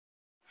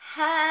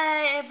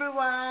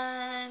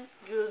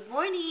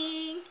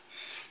morning!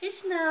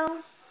 It's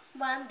now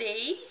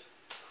Monday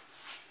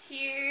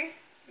here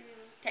in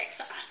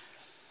Texas.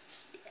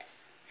 Yeah.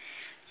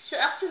 So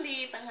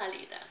actually,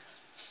 tanghali na.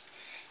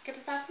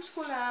 Katatapos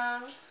ko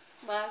lang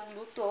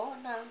magluto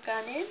ng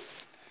kanin.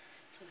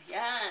 So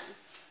yan.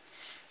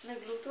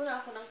 Nagluto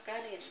na ako ng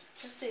kanin.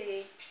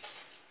 Kasi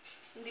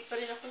hindi pa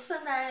rin ako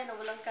sanay na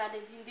walang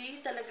kanin. Hindi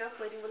talaga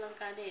pwedeng walang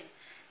kanin.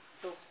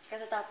 So,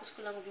 katatapos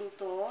ko lang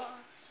magluto.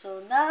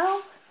 So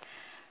now,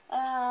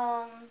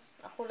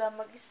 ako lang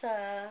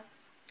mag-isa.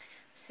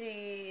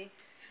 Si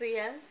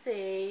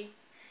fiancé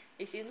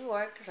is in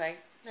work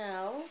right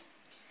now.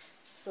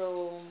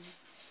 So,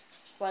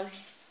 wala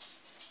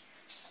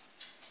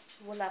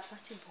pa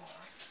si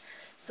boss.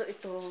 So,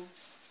 ito,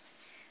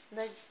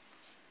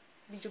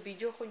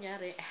 nag-video-video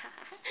kunyari.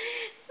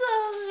 So,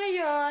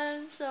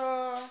 ngayon,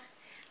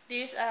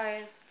 these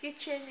are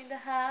kitchen in the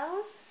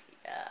house.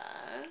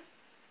 Yeah.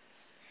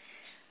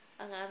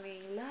 Ang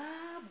aming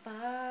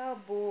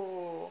lababo.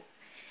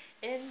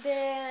 And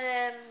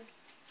then,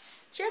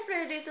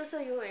 syempre dito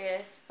sa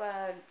US,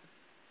 pag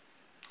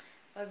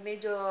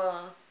medyo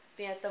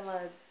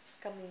tinatamad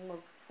kaming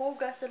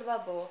maghugas sa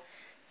lababo,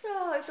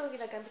 so, ito ang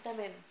ginagamit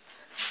namin.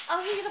 Ang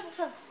hirap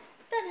buksan.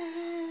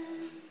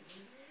 Tadan!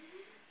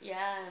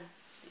 Yan.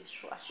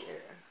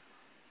 Dishwasher.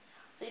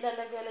 So,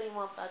 ilalagay lang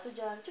yung mga plato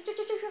dyan.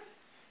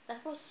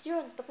 Tapos,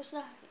 yun. Tapos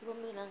na. Iwan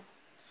mo lang.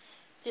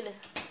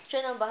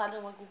 Siya na bahala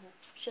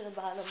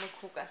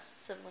maghugas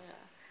sa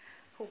mga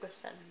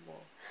hugasan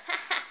mo.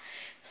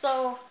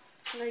 So,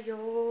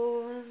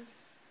 ngayon,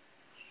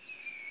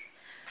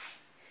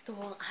 ito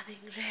ang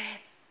aming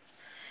rep.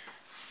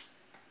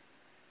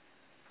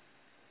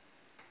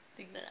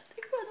 Tignan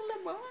natin kung ano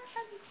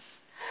laman.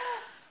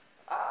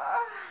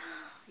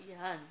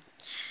 Yan.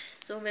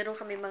 So, meron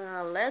kami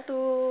mga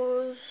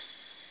lettuce,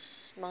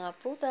 mga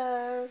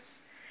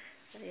prutas.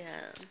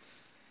 Ayan.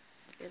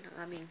 Yan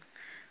ang aming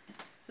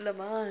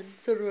laman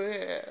sa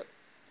rep.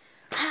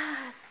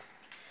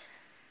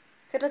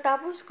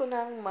 Katatapos ko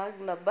nang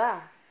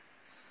maglaba.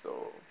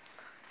 So,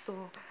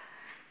 ito,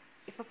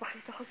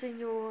 ipapakita ko sa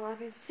inyo ang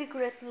aming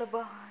secret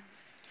labahan.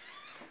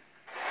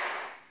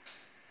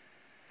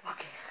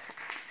 Okay.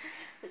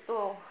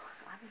 Ito,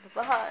 aming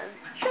labahan.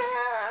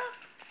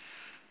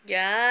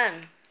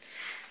 Yan.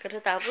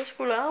 Katatapos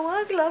ko lang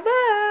maglaba.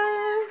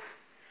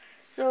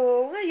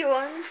 So,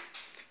 ngayon,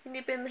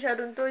 hindi pa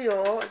masyadong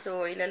tuyo.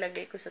 So,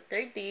 ilalagay ko sa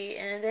 30.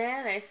 And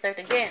then, I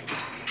start again.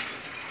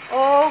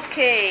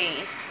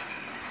 Okay.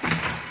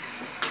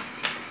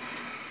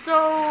 So,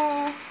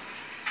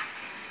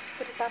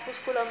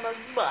 pagkatapos ko lang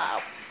mag-mop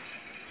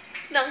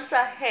ng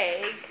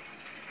sahig.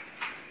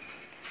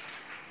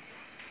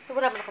 So,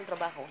 wala man akong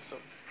trabaho. So,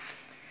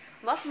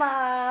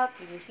 mop-mop,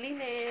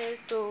 linis-linis.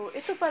 So,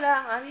 ito pala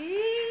ang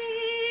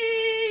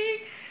aming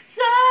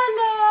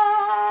sala.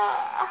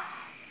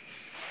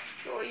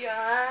 So,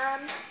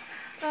 yan.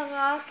 Ang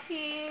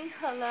aking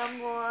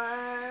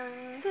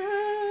halaman.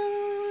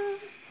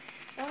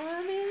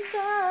 Aming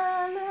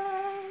sala.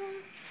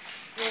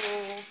 So,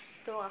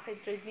 ito ang aking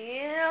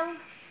treadmill.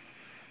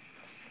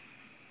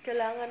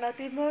 Kailangan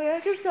natin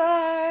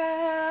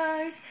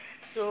mag-exercise.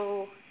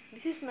 So,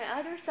 this is my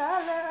other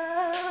sala.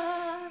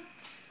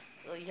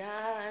 So,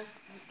 yan.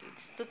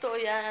 It's totoo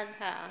yan,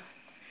 ha?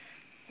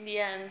 Hindi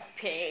yan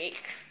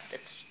fake.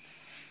 That's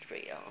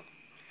real.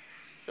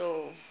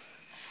 So,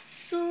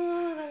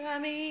 soon ang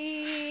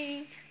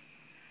aming...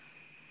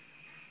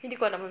 Hindi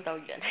ko alam ang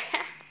tawag dyan.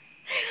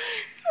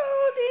 So,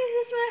 this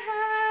is my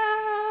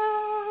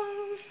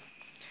house.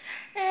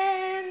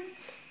 And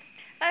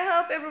I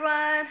hope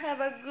everyone have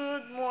a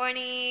good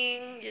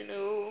morning, you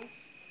know.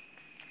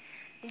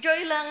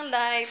 Enjoy lang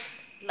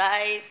life.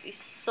 Life is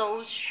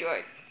so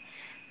short.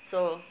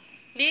 So,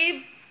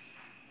 live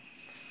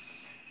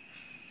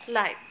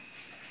life.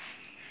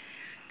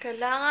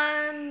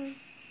 Kailangan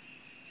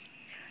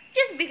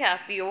just be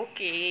happy,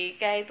 okay?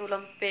 Kahit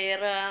walang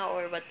pera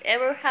or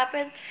whatever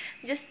happened,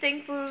 just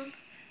thankful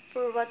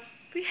for what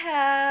we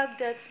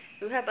have, that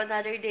we have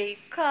another day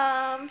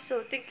come. So,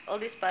 think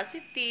always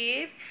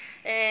positive.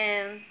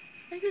 And,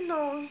 you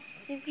know,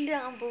 simple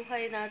lang ang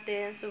buhay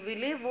natin. So, we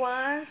live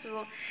once.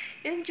 So,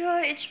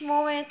 enjoy each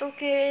moment,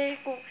 okay?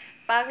 Kung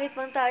pangit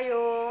man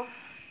tayo,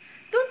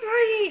 don't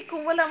worry.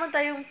 Kung wala man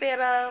tayong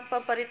pera,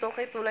 paparito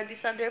kay tulad ni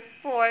Sander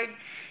Ford,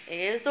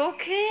 it's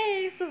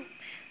okay.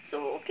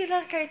 So, okay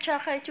lang kahit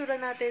tsaka itsura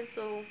natin.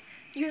 So,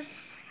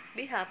 just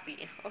be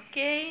happy.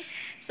 Okay?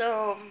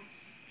 So,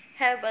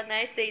 have a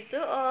nice day to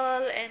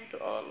all and to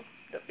all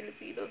the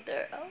Filipino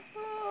there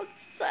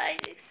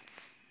outside.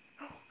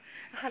 Oh,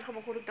 akala ko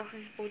makulog ng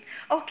aking phone.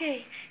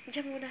 Okay,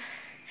 diyan muna.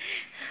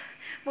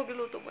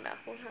 Magluluto muna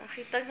ako ng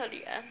aking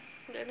tanghalian.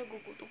 Dahil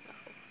nagugutom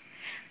ako.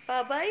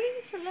 Bye-bye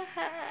sa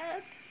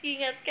lahat.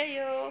 Ingat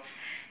kayo.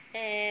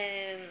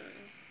 And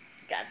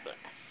God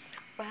bless.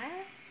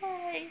 Bye.